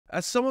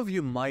As some of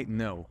you might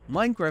know,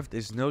 Minecraft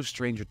is no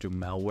stranger to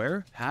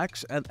malware,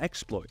 hacks and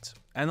exploits.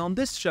 And on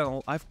this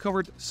channel I've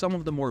covered some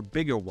of the more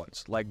bigger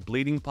ones like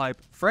Bleeding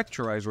Pipe,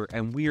 Fracturizer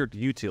and Weird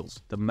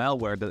Utils, the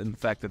malware that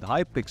infected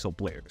Hypixel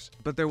players.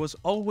 But there was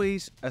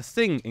always a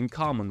thing in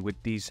common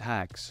with these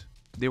hacks.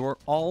 They were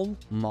all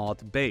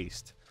mod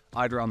based,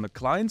 either on the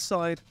client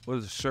side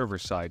or the server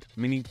side,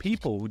 meaning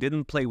people who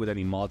didn't play with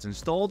any mods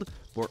installed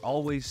were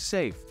always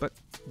safe. But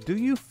do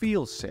you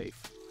feel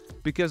safe?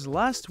 Because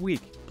last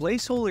week,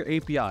 Placeholder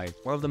API,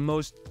 one of the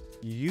most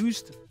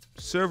used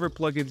server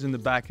plugins in the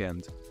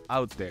backend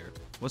out there,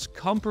 was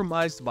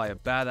compromised by a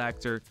bad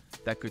actor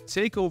that could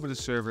take over the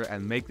server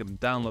and make them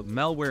download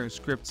malware and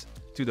scripts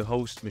to the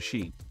host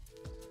machine.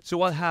 So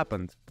what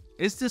happened?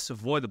 Is this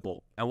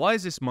avoidable? And why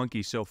is this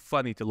monkey so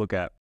funny to look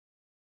at?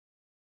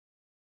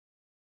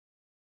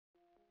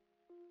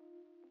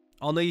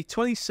 On the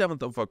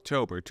 27th of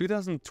October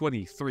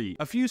 2023,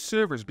 a few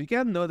servers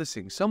began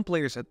noticing some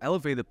players had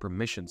elevated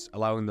permissions,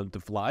 allowing them to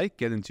fly,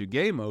 get into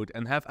game mode,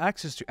 and have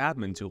access to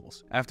admin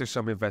tools. After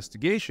some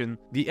investigation,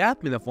 the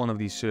admin of one of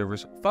these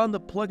servers found a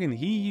plugin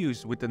he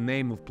used with the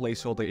name of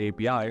Placeholder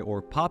API,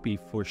 or papi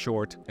for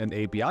short, an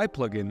API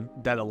plugin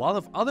that a lot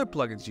of other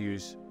plugins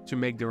use to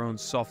make their own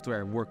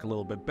software work a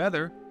little bit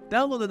better.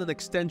 Downloaded an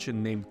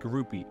extension named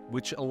Groupie,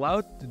 which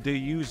allowed the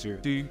user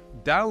to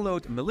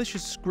download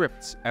malicious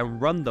scripts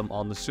and run them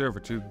on the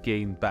server to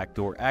gain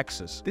backdoor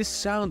access. This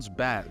sounds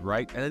bad,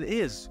 right? And it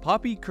is.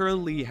 Papi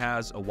currently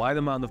has a wide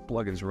amount of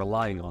plugins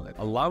relying on it,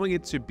 allowing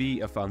it to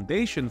be a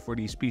foundation for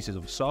these pieces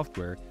of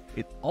software.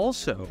 It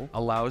also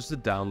allows the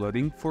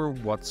downloading for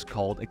what's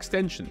called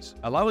extensions,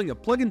 allowing a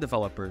plugin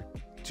developer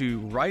to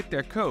write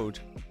their code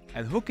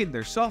and hook in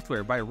their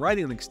software by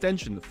writing an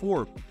extension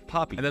for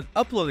papi and then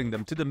uploading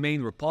them to the main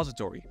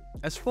repository.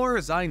 As far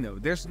as I know,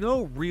 there's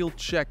no real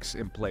checks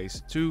in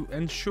place to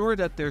ensure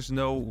that there's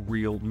no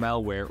real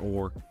malware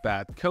or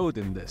bad code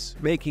in this,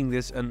 making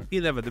this an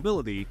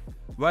inevitability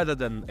rather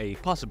than a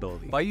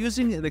possibility. By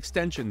using an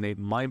extension named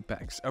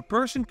Minepacks, a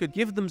person could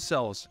give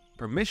themselves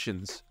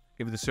permissions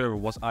if the server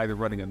was either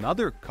running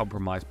another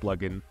compromised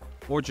plugin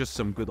or just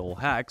some good old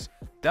hacks.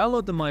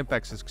 Download the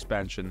Minepacks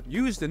expansion,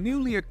 use the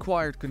newly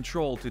acquired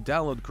control to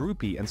download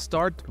Groupie and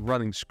start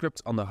running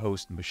scripts on the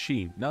host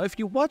machine. Now if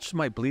you watched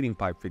my Bleeding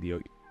Pipe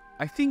video,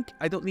 I think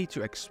I don't need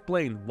to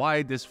explain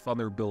why this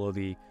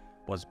vulnerability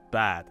was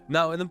bad.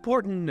 Now an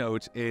important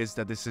note is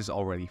that this is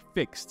already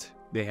fixed.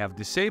 They have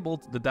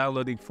disabled the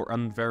downloading for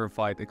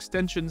unverified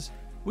extensions,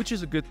 which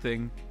is a good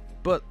thing.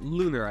 But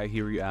Lunar, I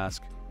hear you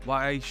ask,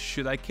 why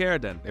should I care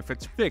then? If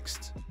it's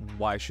fixed,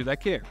 why should I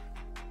care?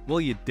 Well,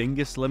 you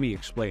dingus, let me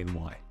explain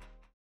why.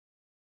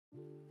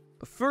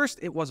 First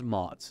it was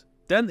mods,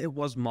 then it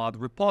was mod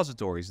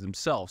repositories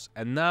themselves,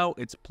 and now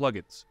it's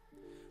plugins.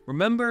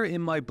 Remember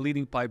in my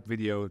Bleeding Pipe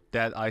video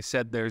that I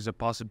said there's a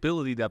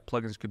possibility that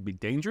plugins could be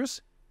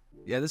dangerous?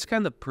 Yeah, this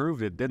kind of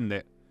proved it, didn't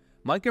it?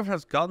 Minecraft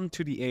has gotten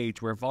to the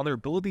age where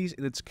vulnerabilities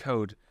in its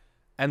code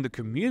and the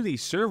community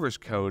server's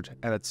code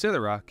and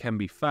etc. can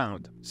be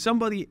found.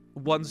 Somebody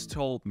once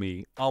told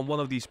me on one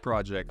of these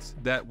projects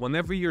that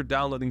whenever you're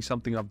downloading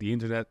something off the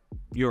internet,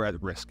 you're at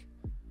risk.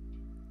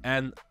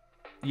 And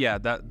yeah,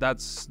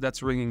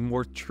 that's ringing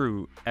more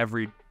true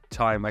every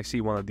time I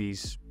see one of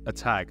these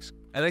attacks.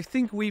 And I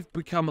think we've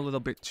become a little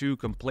bit too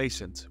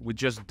complacent with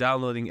just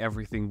downloading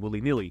everything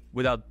willy-nilly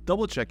without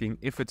double-checking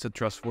if it's a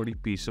trustworthy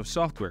piece of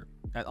software.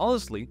 And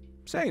honestly,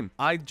 same.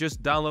 I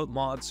just download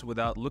mods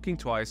without looking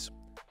twice.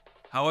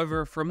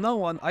 However, from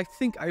now on, I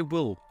think I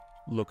will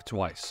look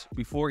twice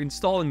before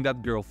installing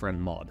that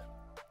girlfriend mod.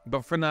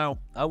 But for now,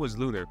 I was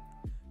Lunar.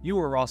 You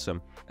were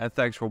awesome, and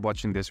thanks for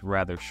watching this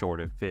rather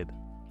shorter vid.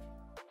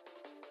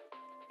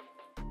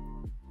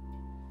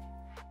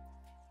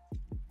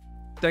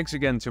 Thanks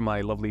again to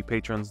my lovely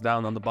patrons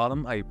down on the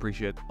bottom, I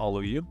appreciate all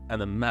of you.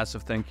 And a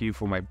massive thank you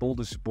for my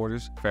Boulder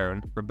supporters,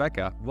 Farron,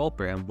 Rebecca,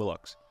 Walper and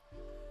Willocks.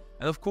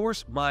 And of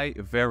course, my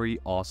very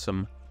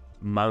awesome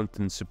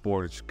Mountain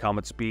supporters,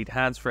 Comet Speed,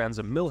 Hans Friends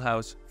and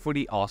Millhouse for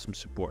the awesome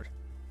support.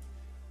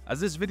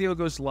 As this video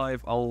goes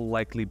live, I'll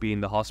likely be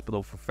in the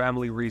hospital for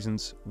family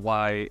reasons,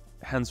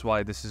 hence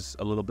why this is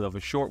a little bit of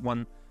a short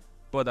one,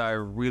 but I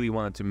really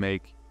wanted to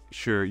make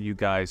sure you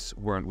guys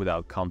weren't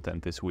without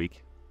content this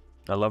week.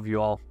 I love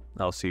you all.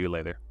 I'll see you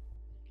later.